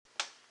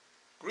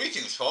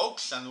Greetings,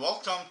 folks, and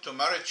welcome to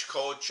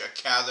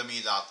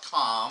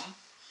MarriageCoachAcademy.com.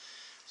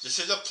 This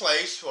is a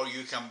place where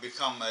you can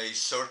become a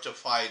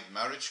certified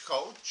marriage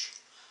coach,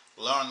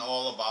 learn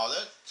all about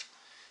it,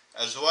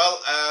 as well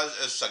as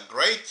it's a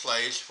great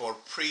place for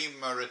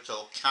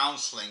premarital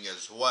counseling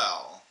as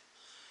well.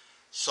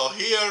 So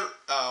here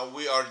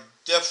we are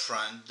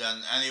different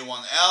than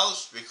anyone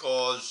else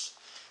because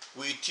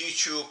we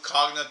teach you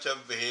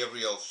cognitive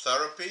behavioral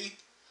therapy.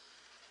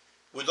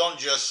 We don't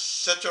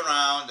just sit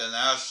around and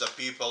ask the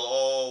people,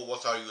 oh,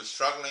 what are you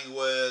struggling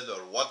with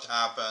or what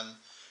happened?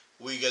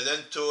 We get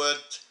into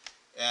it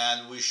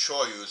and we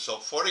show you. So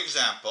for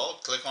example,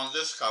 click on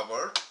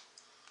Discover,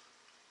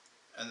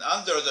 and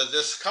under the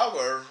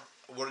Discover,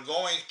 we're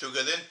going to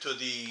get into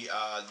the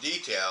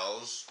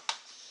details.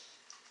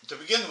 To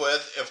begin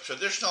with, if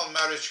traditional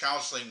marriage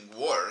counseling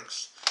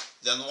works,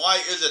 then why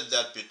is it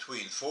that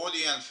between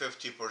 40 and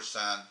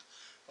 50%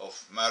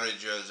 of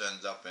marriages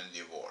end up in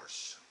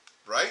divorce?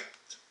 Right?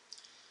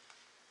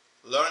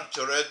 Learn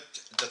to rid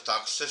the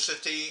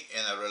toxicity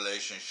in a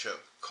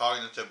relationship.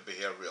 Cognitive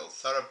behavioral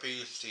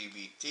therapy,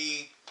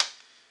 CBT.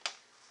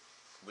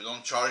 We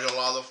don't charge a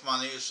lot of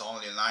money. It's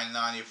only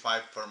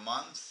 $9.95 per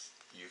month.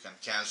 You can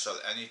cancel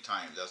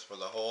anytime. That's for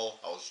the whole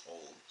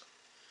household.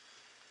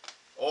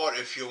 Or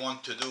if you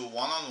want to do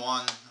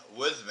one-on-one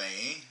with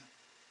me,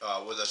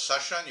 with a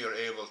session, you're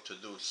able to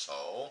do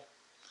so.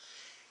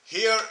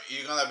 Here,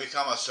 you're going to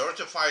become a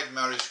certified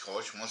marriage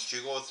coach once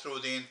you go through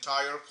the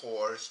entire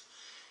course,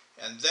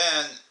 and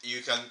then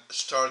you can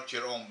start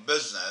your own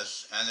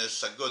business, and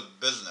it's a good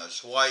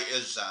business. Why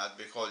is that?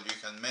 Because you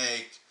can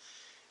make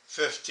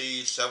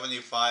 $50,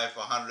 $75,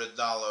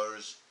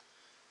 $100,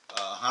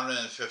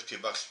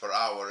 $150 per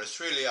hour.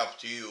 It's really up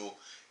to you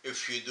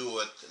if you do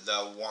it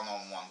the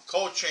one-on-one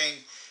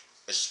coaching,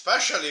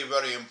 especially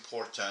very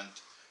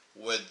important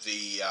with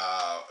the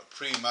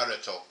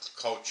premarital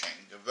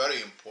coaching.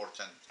 Very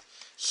important.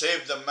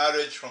 Save the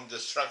marriage from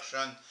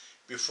destruction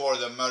before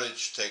the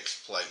marriage takes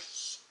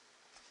place.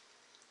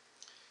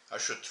 I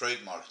should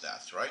trademark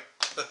that, right?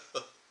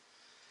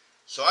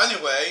 So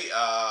anyway,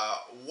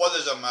 what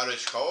is a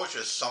marriage coach?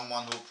 It's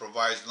someone who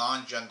provides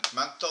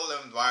non-judgmental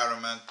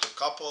environment to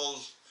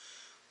couples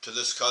to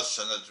discuss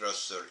and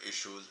address their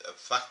issues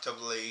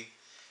effectively.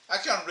 I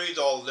can read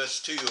all this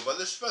to you, but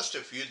it's best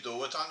if you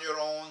do it on your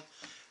own.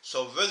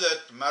 So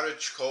visit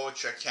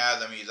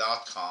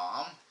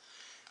MarriageCoachAcademy.com.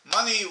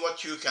 Money,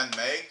 what you can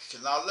make.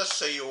 Now let's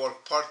say you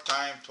work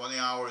part-time, 20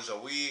 hours a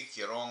week.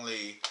 You're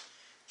only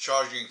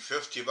charging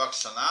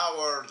 $50 an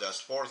hour. That's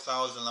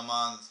 $4,000 a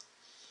month.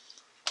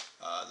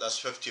 That's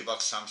 $50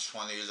 times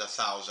 20 is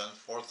 $1,000.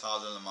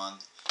 $4,000 a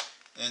month.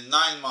 In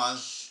 9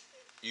 months,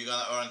 you're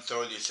gonna earn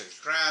 36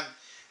 grand.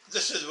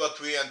 This is what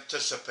we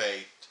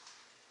anticipate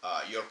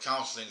your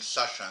counseling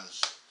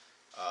sessions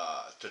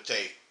to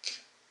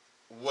take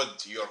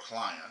with your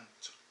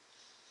client.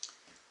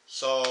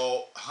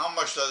 So how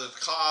much does it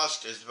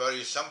cost? It's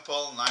very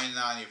simple,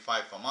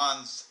 $9.95 a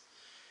month.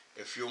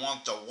 If you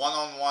want a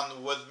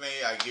one-on-one with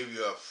me, I give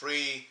you a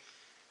free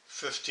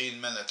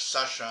 15-minute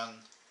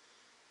session.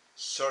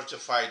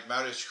 Certified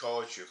marriage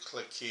coach, you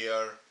click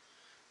here.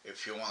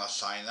 If you want to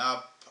sign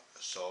up,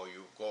 so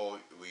you go,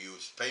 we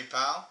use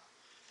PayPal,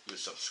 you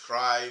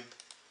subscribe.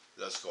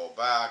 Let's go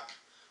back.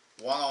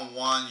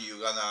 One-on-one, you're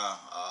gonna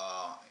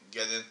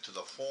get into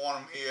the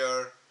form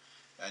here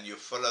and you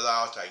fill it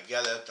out. I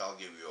get it, I'll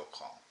give you a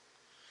call.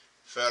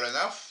 Fair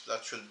enough?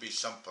 That should be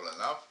simple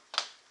enough.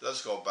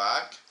 Let's go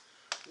back.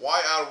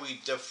 Why are we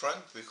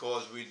different?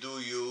 Because we do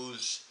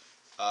use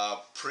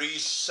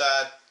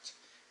preset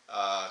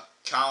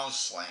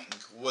counseling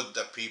with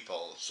the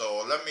people.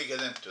 So let me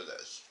get into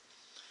this.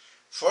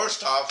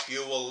 First off,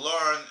 you will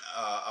learn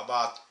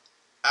about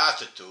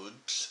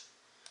attitudes.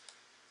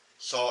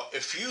 So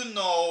if you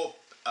know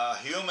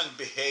human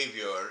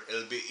behavior,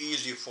 it'll be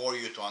easy for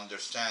you to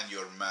understand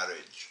your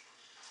marriage.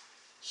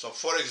 So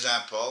for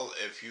example,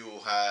 if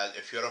you're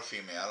a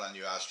female and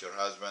you ask your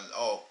husband,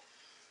 oh,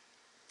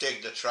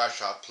 take the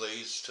trash out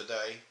please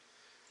today.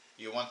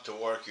 You went to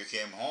work, you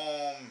came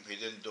home, he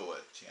didn't do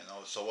it,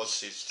 so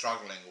what's he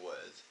struggling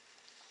with?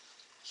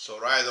 So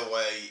right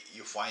away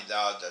you find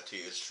out that he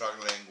is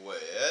struggling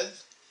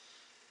with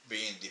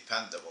being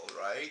dependable,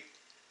 right?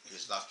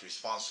 He's not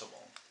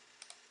responsible.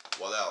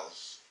 What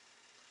else?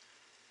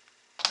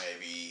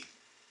 Maybe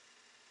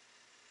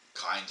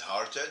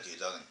kind-hearted, he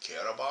doesn't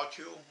care about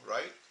you,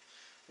 right?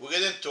 We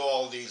get into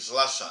all these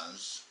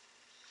lessons,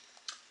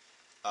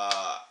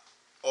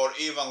 or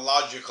even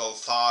logical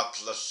thought.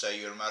 Let's say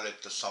you're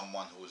married to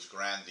someone who's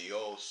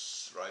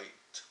grandiose,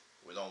 right?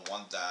 We don't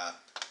want that.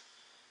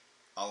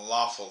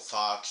 Unlawful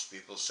thoughts.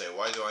 People say,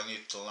 why do I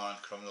need to learn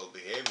criminal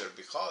behavior?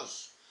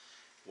 Because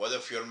what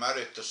if you're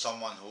married to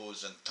someone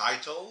who's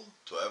entitled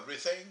to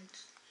everything?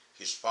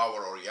 He's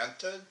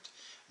power-oriented.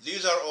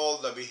 These are all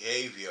the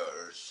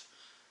behaviors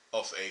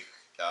of a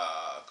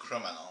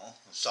criminal.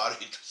 Sorry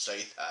to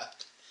say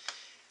that.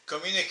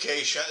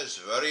 Communication is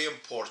very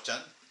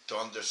important to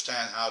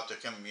understand how to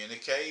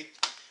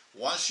communicate.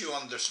 Once you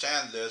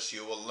understand this,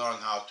 you will learn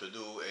how to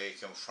do a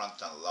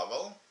confrontant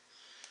level.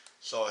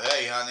 So,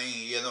 hey,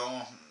 honey,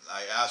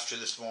 I asked you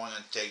this morning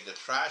to take the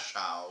trash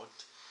out.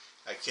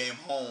 I came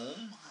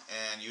home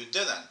and you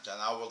didn't,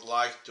 and I would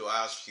like to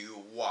ask you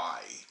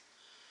why.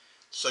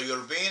 So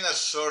you're being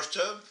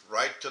assertive,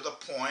 right to the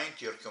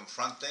point, you're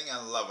confronting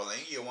and leveling,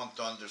 you want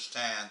to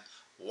understand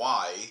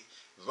why,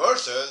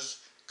 versus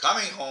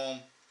coming home,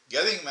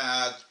 getting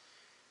mad,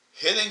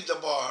 hitting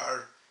the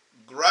bar,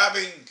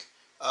 grabbing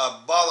a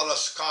bottle of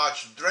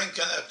scotch,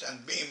 drinking it,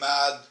 and be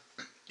mad.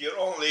 You're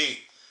only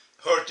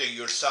hurting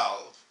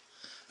yourself.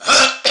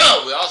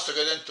 We also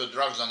get into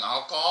drugs and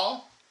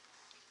alcohol.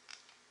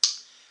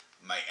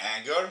 My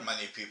anger,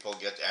 many people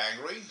get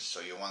angry, so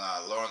you want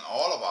to learn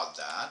all about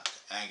that.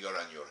 Anger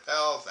and your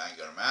health,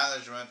 anger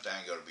management,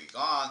 anger be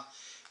gone.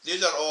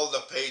 These are all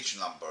the page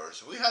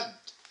numbers.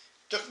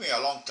 Took me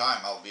a long time,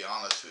 I'll be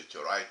honest with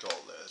you, to write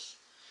all this.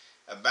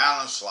 A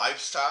balanced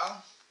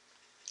lifestyle.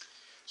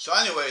 So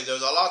anyway,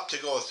 there's a lot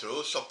to go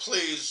through, so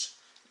please,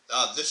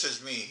 this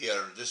is me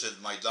here. This is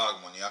my dog,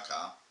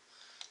 Moniaka.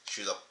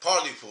 She's a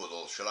party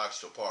poodle. She likes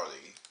to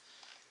party.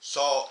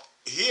 So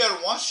here,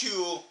 once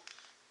you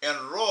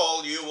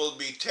enroll, you will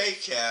be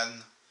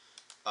taken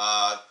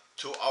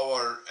to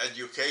our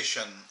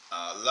education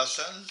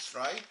lessons,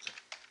 right?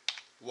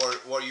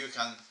 Where you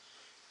can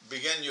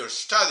begin your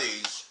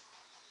studies,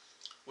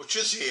 which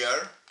is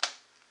here.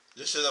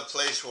 This is a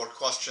place where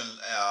questions,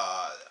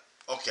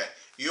 okay.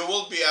 You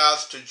will be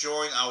asked to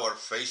join our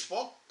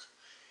Facebook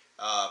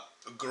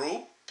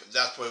group.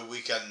 That way we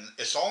can,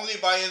 it's only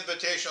by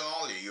invitation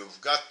only.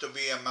 You've got to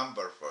be a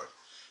member first.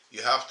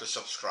 You have to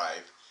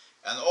subscribe.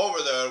 And over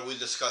there, we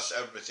discuss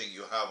everything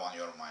you have on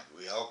your mind.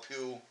 We help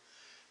you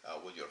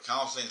with your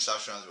counseling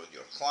sessions, with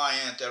your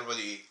client.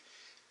 Everybody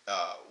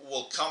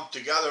will come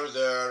together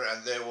there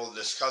and they will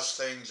discuss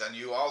things. And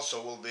you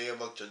also will be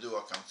able to do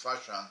a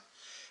confession,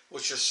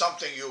 which is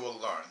something you will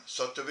learn.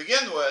 So to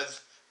begin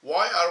with,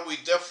 why are we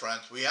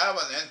different? We have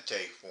an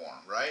intake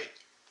form, right?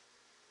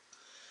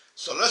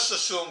 So let's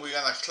assume we're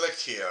going to click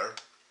here.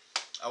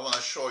 I want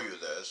to show you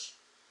this.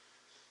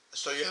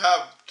 So you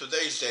have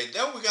today's date.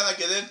 Then we're going to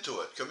get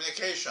into it.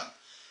 Communication.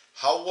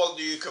 How well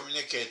do you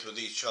communicate with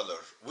each other?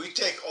 We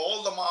take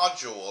all the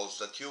modules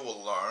that you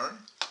will learn.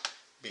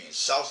 Being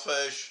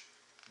selfish,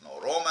 no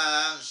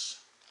romance,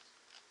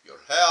 your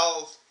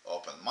health,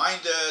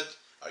 open-minded,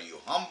 are you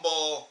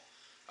humble,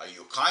 are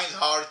you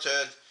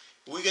kind-hearted?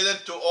 We get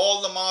into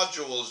all the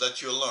modules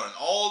that you learn,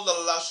 all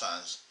the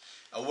lessons,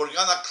 and we're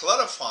going to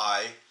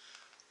clarify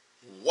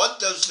what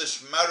does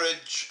this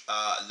marriage,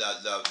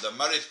 the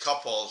married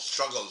couple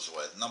struggles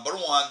with. Number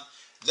one,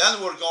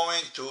 then we're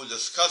going to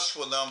discuss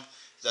with them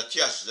that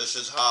yes, this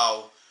is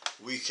how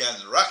we can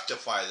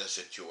rectify the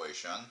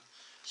situation.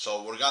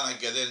 So we're going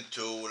to get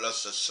into,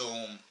 let's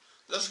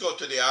go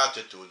to the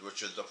attitude,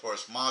 which is the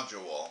first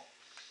module.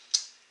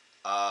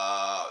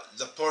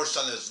 The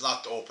person is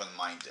not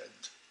open-minded,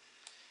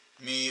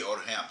 me or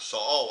him. So,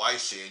 I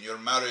see, in your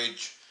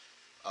marriage,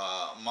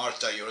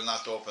 Martha, you're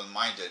not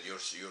open-minded.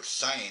 You're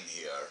saying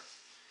here,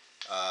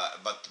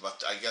 but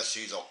I guess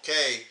he's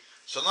okay.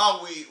 So now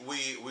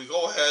we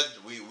go ahead.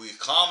 We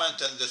comment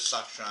in this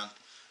section.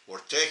 We're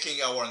taking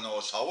our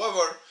notes.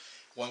 However,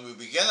 when we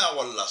begin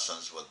our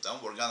lessons with them,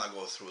 we're gonna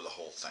go through the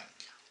whole thing,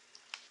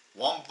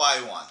 one by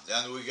one.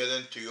 Then we get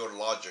into your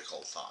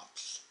logical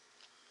thoughts.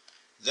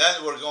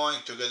 Then we're going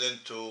to get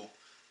into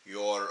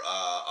your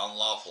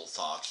unlawful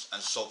thoughts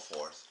and so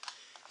forth.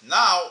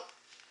 Now,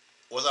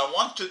 what I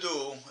want to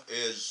do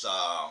is,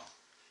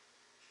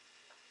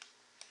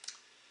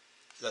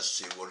 let's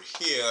see, we're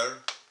here.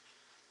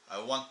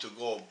 I want to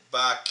go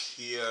back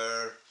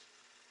here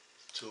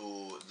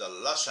to the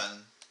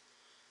lesson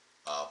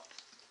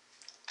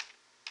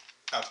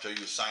after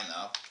you sign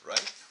up,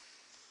 right?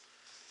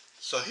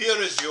 So here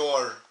is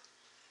your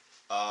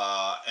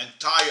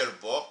entire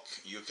book.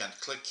 You can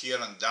click here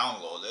and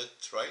download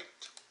it,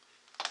 right?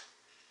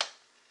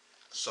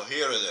 So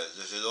here it is.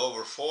 This is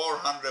over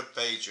 400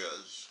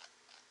 pages.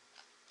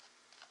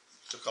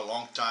 Took a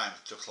long time.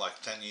 It took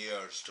like 10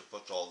 years to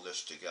put all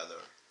this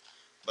together.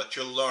 But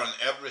you'll learn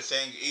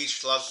everything.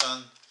 Each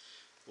lesson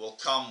will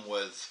come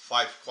with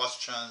 5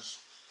 questions.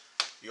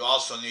 You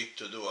also need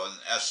to do an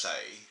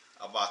essay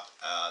about,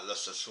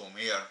 let's assume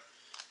here,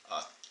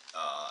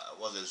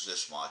 what is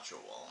this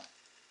module?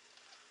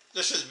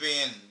 This is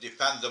being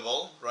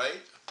dependable,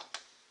 right?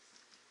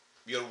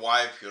 Your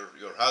wife,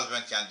 your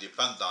husband can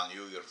depend on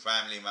you, your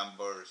family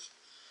members.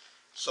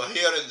 So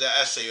here in the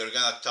essay, you're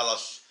going to tell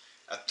us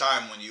a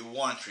time when you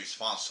weren't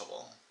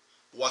responsible.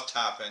 What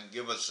happened?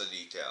 Give us the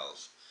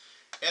details.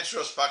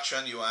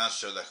 Introspection, you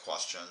answer the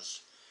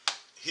questions.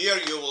 Here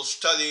you will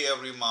study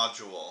every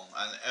module,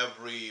 and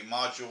every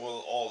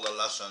module, all the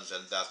lessons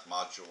in that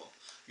module.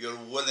 You're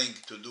willing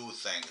to do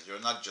things. You're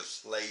not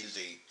just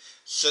lazy,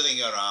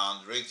 sitting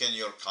around, drinking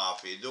your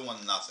coffee,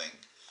 doing nothing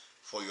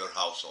for your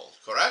household,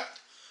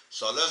 correct?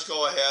 So let's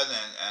go ahead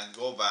and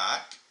go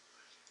back.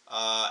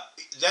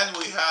 Then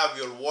we have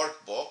your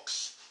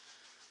workbooks.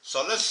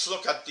 So let's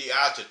look at the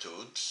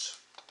attitudes.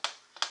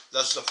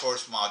 That's the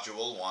first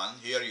module 1.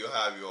 Here you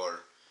have your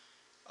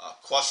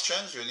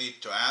questions you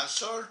need to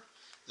answer.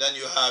 then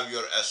you have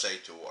your essay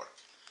to work.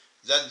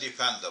 Then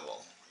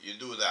dependable, you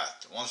do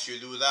that. Once you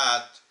do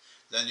that,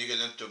 then you get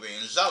into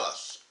being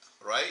zealous,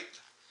 right?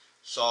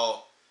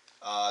 So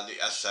the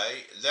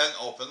essay, then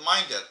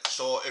open-minded.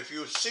 So if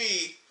you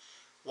see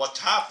what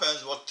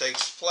happens, what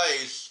takes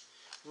place,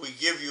 we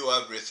give you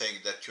everything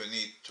that you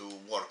need to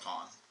work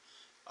on.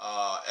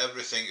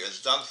 Everything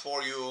is done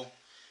for you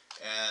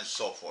and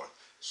so forth.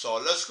 So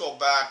let's go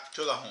back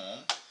to the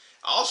home.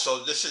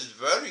 Also, this is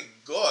very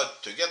good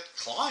to get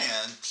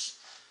clients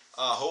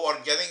who are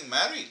getting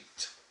married.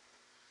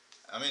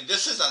 I mean,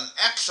 this is an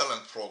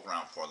excellent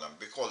program for them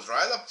because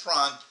right up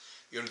front,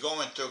 you're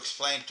going to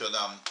explain to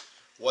them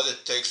what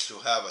it takes to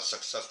have a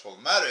successful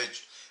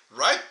marriage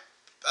right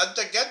at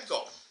the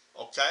get-go,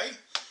 okay?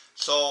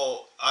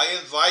 So I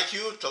invite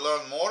you to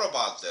learn more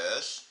about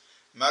this,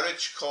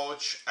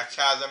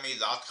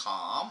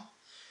 marriagecoachacademy.com.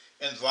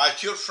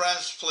 Invite your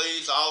friends,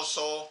 please,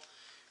 also.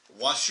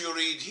 Once you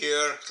read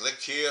here, click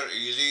here,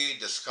 easy,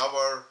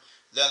 discover,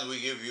 then we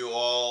give you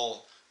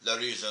all the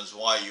reasons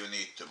why you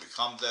need to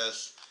become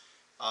this.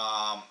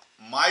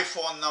 My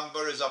phone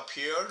number is up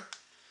here.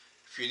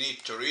 If you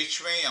need to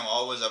reach me, I'm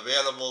always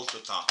available to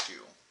talk to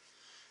you.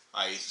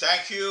 I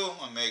thank you,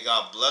 and may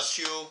God bless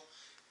you,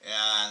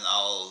 and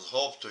I'll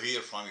hope to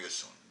hear from you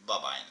soon.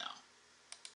 Bye-bye now.